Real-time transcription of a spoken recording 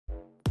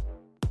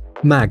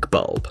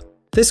MagBulb.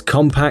 This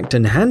compact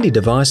and handy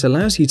device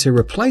allows you to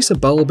replace a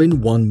bulb in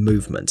one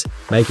movement,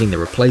 making the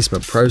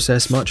replacement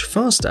process much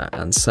faster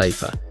and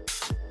safer.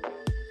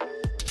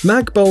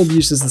 MagBulb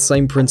uses the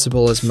same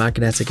principle as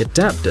magnetic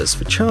adapters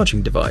for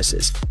charging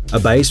devices. A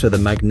base with a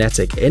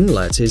magnetic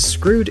inlet is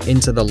screwed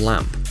into the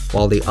lamp,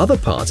 while the other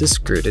part is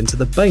screwed into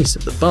the base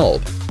of the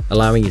bulb,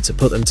 allowing you to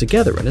put them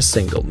together in a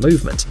single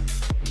movement.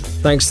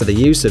 Thanks to the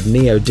use of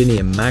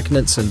neodymium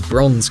magnets and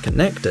bronze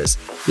connectors,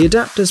 the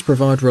adapters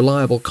provide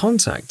reliable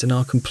contact and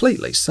are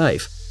completely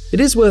safe.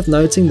 It is worth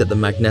noting that the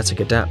magnetic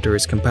adapter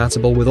is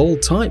compatible with all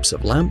types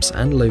of lamps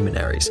and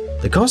luminaries.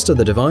 The cost of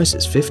the device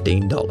is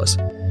 $15.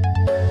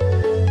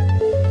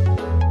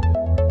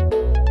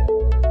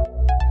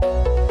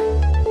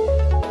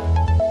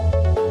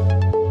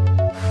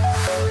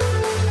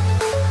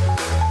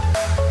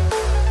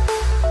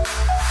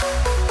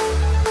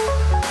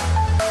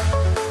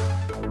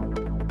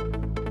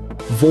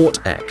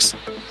 Vortex.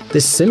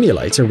 This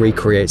simulator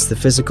recreates the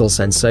physical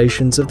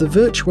sensations of the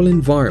virtual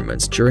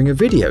environment during a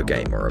video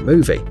game or a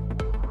movie.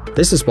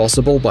 This is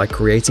possible by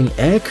creating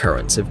air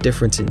currents of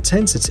different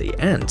intensity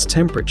and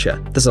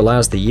temperature. This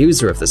allows the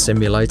user of the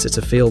simulator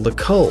to feel the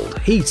cold,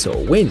 heat,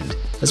 or wind,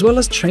 as well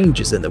as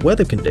changes in the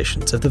weather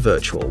conditions of the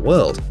virtual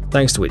world.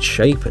 Thanks to its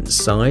shape and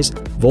size,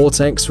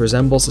 Vortex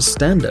resembles a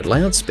standard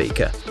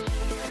loudspeaker.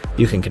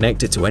 You can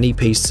connect it to any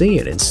PC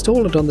and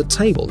install it on the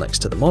table next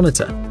to the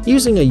monitor.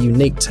 Using a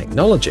unique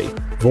technology,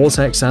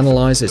 Vortex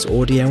analyzes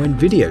audio and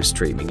video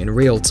streaming in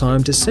real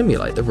time to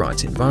simulate the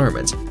right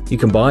environment. You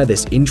can buy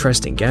this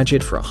interesting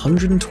gadget for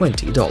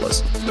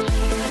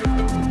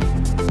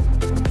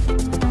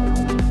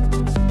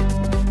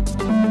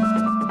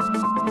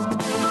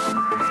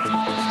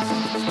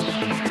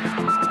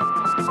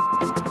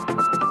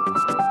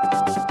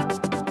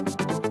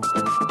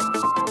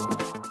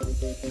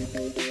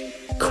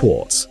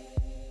Quartz.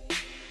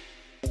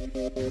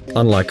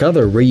 Unlike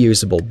other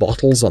reusable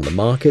bottles on the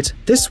market,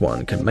 this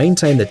one can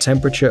maintain the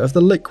temperature of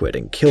the liquid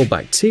and kill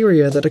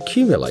bacteria that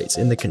accumulate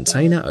in the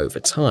container over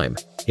time.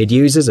 It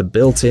uses a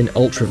built-in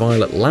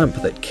ultraviolet lamp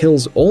that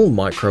kills all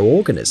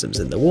microorganisms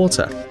in the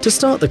water. To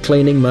start the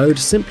cleaning mode,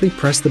 simply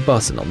press the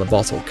button on the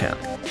bottle cap.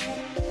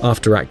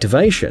 After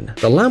activation,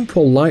 the lamp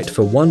will light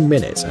for 1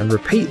 minute and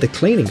repeat the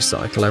cleaning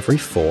cycle every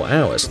 4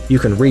 hours. You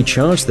can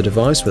recharge the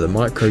device with a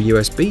micro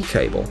USB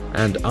cable,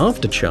 and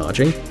after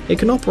charging, it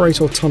can operate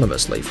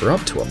autonomously for up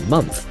to a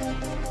month.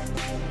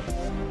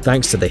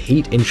 Thanks to the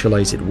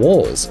heat-insulated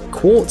walls,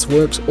 Quartz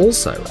works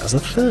also as a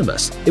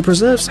thermos. It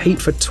preserves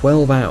heat for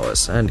 12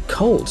 hours and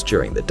cold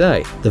during the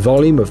day. The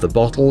volume of the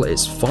bottle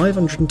is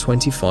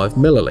 525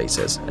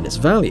 milliliters and its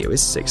value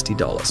is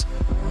 $60.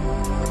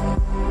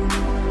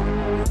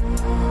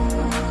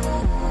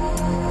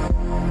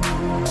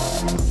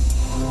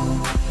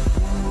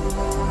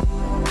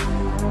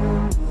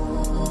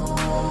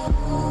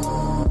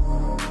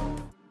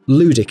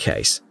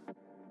 Ludicase.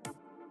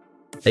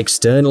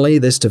 Externally,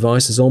 this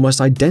device is almost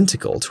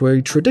identical to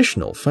a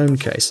traditional phone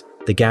case.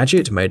 The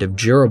gadget, made of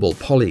durable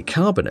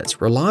polycarbonate,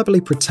 reliably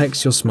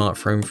protects your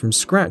smartphone from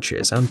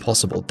scratches and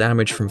possible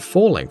damage from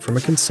falling from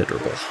a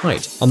considerable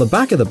height. On the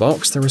back of the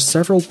box, there are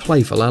several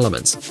playful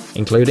elements,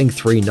 including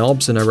 3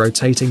 knobs and a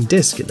rotating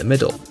disc in the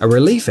middle. A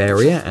relief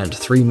area and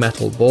 3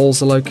 metal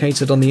balls are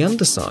located on the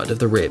underside of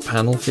the rear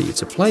panel for you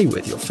to play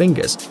with your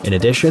fingers. In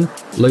addition,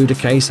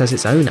 Ludicase has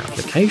its own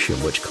application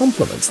which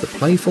complements the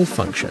playful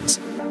functions.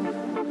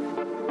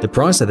 The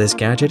price of this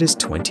gadget is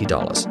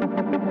 $20.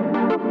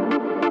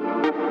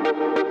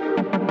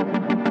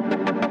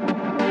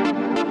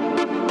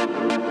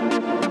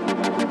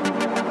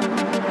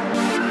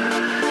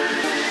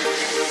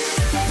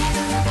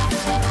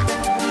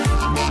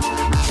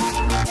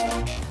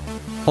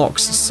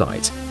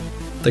 OxSight.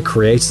 The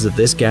creators of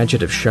this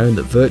gadget have shown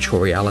that virtual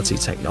reality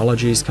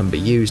technologies can be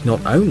used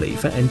not only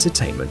for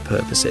entertainment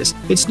purposes.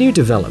 Its new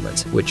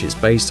development, which is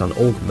based on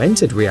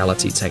augmented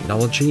reality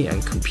technology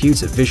and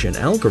computer vision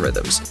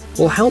algorithms,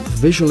 will help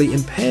visually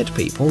impaired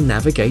people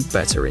navigate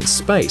better in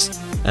space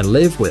and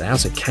live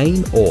without a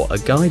cane or a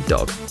guide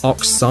dog.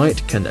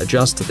 OxSight can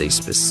adjust to the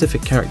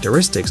specific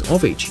characteristics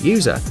of each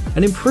user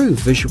and improve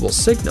visual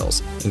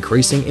signals,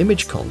 increasing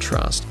image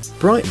contrast,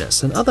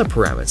 brightness, and other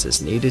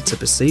parameters needed to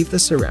perceive the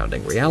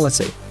surrounding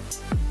reality.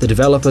 The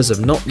developers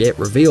have not yet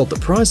revealed the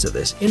price of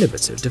this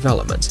innovative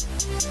development.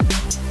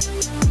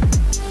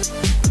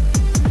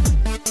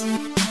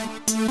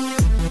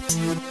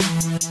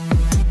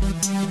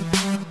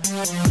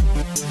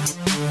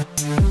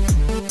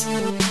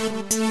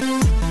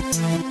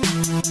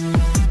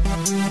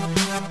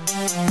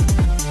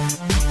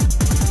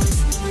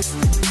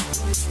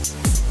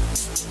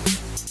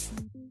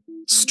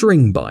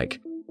 String bike.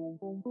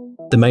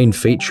 The main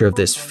feature of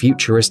this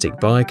futuristic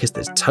bike is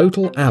the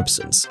total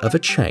absence of a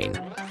chain.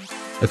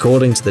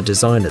 According to the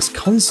designer's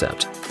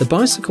concept, the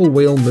bicycle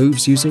wheel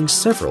moves using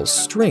several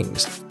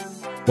strings.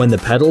 When the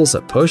pedals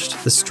are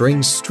pushed, the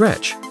strings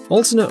stretch,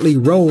 alternately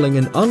rolling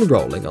and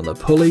unrolling on the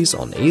pulleys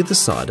on either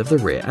side of the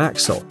rear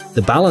axle.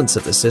 The balance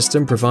of the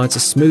system provides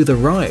a smoother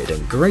ride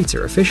and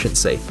greater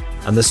efficiency,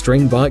 and the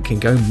string bike can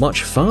go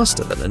much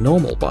faster than a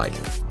normal bike.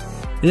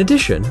 In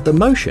addition, the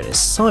motion is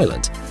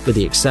silent, with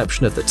the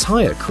exception of the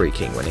tire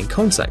creaking when in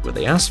contact with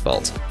the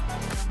asphalt.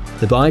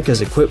 The bike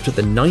is equipped with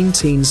a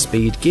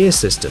 19-speed gear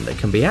system that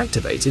can be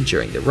activated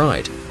during the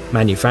ride.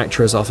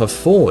 Manufacturers offer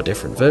 4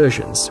 different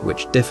versions,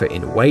 which differ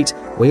in weight,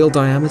 wheel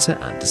diameter,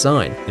 and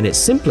design. In its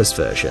simplest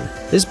version,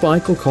 this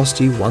bike will cost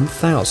you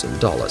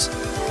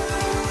 $1,000.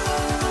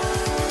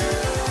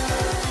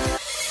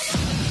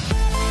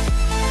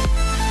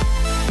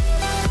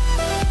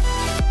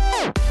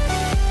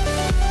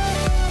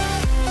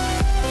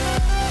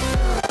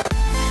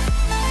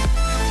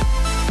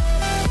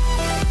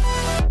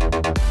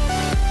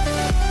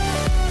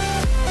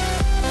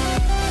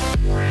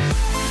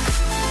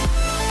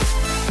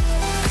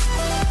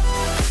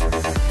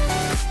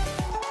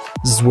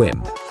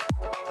 Zwim.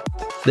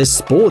 This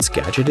sports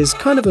gadget is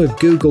kind of a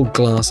Google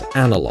Glass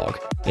analog,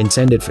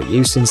 intended for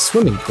use in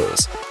swimming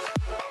pools.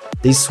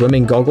 These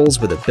swimming goggles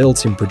with a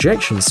built-in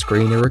projection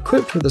screen are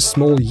equipped with a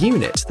small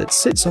unit that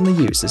sits on the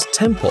user's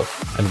temple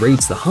and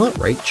reads the heart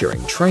rate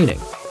during training.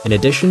 In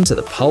addition to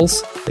the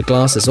pulse, the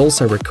glasses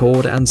also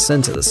record and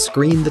send to the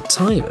screen the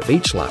time of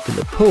each lap in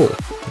the pool,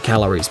 the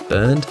calories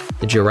burned,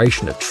 the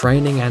duration of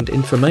training, and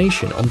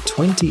information on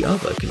 20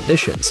 other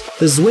conditions.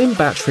 The Zwim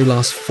battery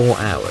lasts 4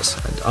 hours,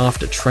 and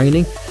after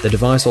training, the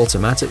device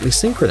automatically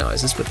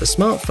synchronizes with the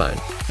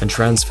smartphone and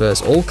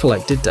transfers all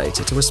collected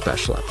data to a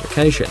special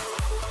application.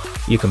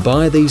 You can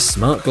buy these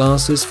smart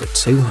glasses for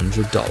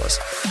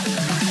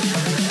 $200.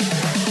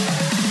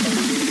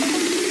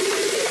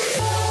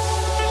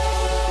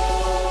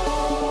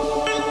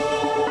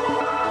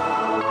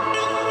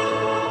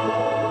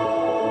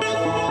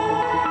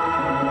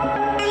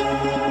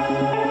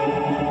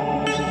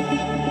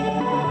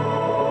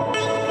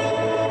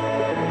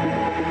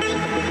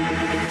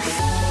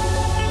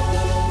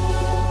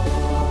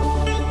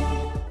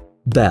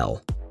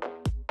 Bell.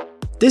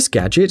 This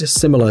gadget,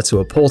 similar to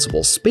a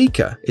portable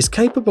speaker, is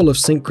capable of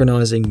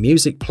synchronizing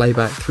music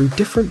playback through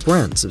different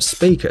brands of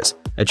speakers,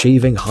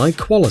 achieving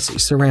high-quality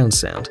surround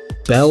sound.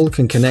 Bell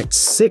can connect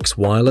 6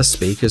 wireless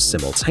speakers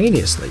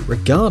simultaneously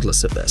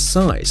regardless of their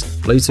size,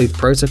 Bluetooth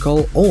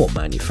protocol, or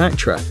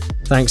manufacturer.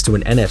 Thanks to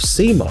an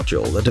NFC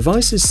module, the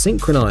devices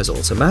synchronize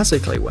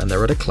automatically when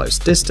they're at a close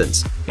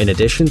distance. In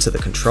addition to the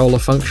controller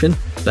function,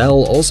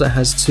 Bell also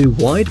has 2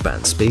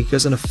 wideband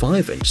speakers and a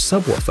 5-inch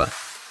subwoofer,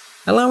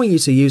 allowing you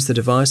to use the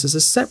device as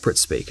a separate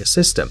speaker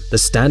system. The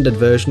standard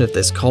version of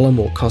this column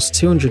will cost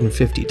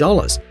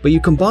 $250, but you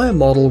can buy a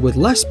model with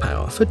less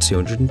power for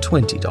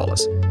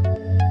 $220.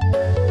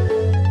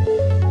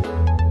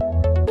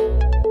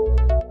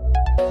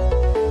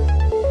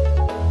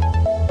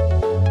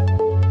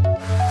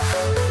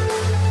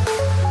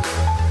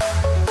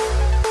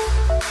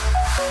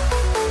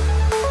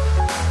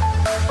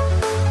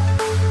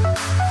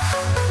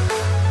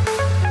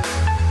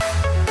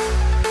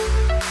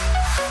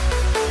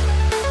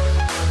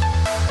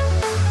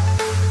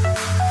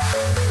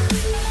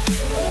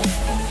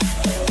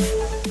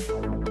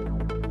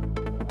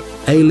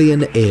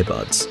 Alien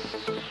earbuds.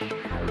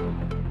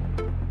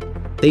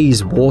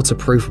 These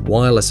waterproof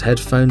wireless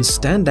headphones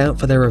stand out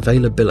for their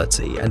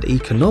availability and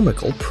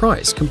economical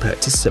price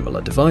compared to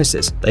similar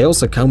devices. They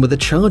also come with a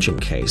charging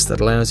case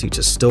that allows you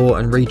to store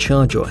and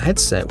recharge your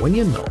headset when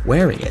you're not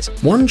wearing it.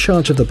 One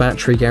charge of the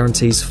battery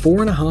guarantees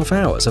 4.5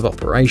 hours of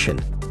operation.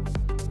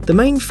 The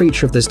main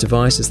feature of this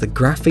device is the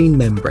graphene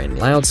membrane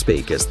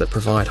loudspeakers that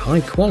provide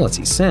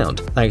high-quality sound.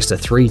 Thanks to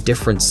 3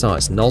 different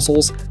sized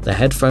nozzles, the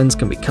headphones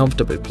can be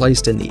comfortably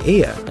placed in the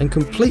ear and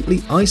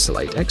completely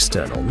isolate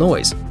external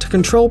noise. To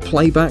control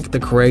playback, the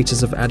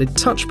creators have added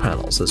touch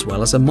panels as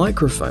well as a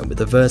microphone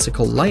with a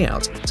vertical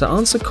layout to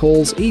answer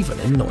calls even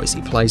in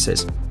noisy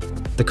places.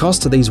 The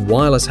cost of these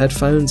wireless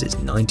headphones is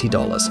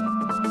 $90.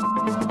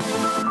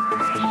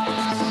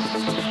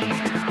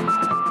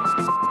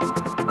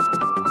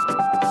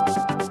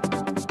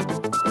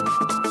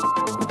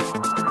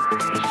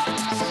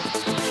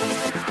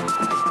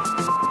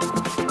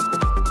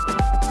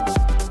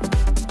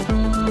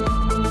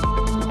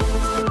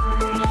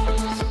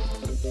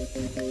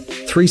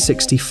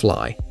 .360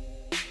 Fly.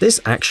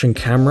 This action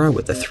camera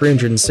with a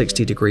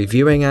 360-degree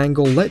viewing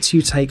angle lets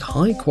you take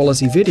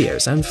high-quality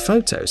videos and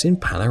photos in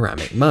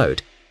panoramic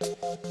mode.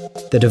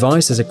 The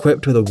device is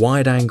equipped with a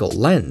wide-angle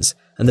lens,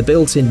 and the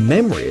built-in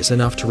memory is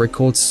enough to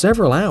record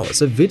several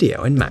hours of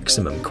video in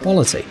maximum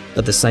quality.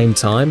 At the same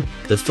time,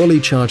 the fully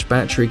charged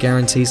battery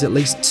guarantees at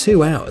least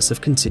 2 hours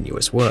of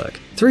continuous work.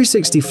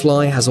 .360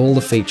 Fly has all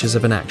the features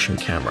of an action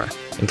camera,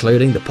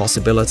 including the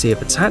possibility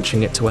of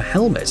attaching it to a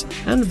helmet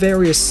and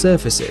various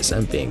surfaces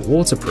and being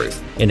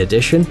waterproof. In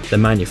addition, the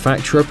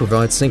manufacturer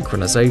provides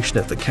synchronization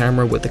of the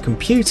camera with the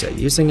computer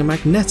using a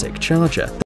magnetic charger.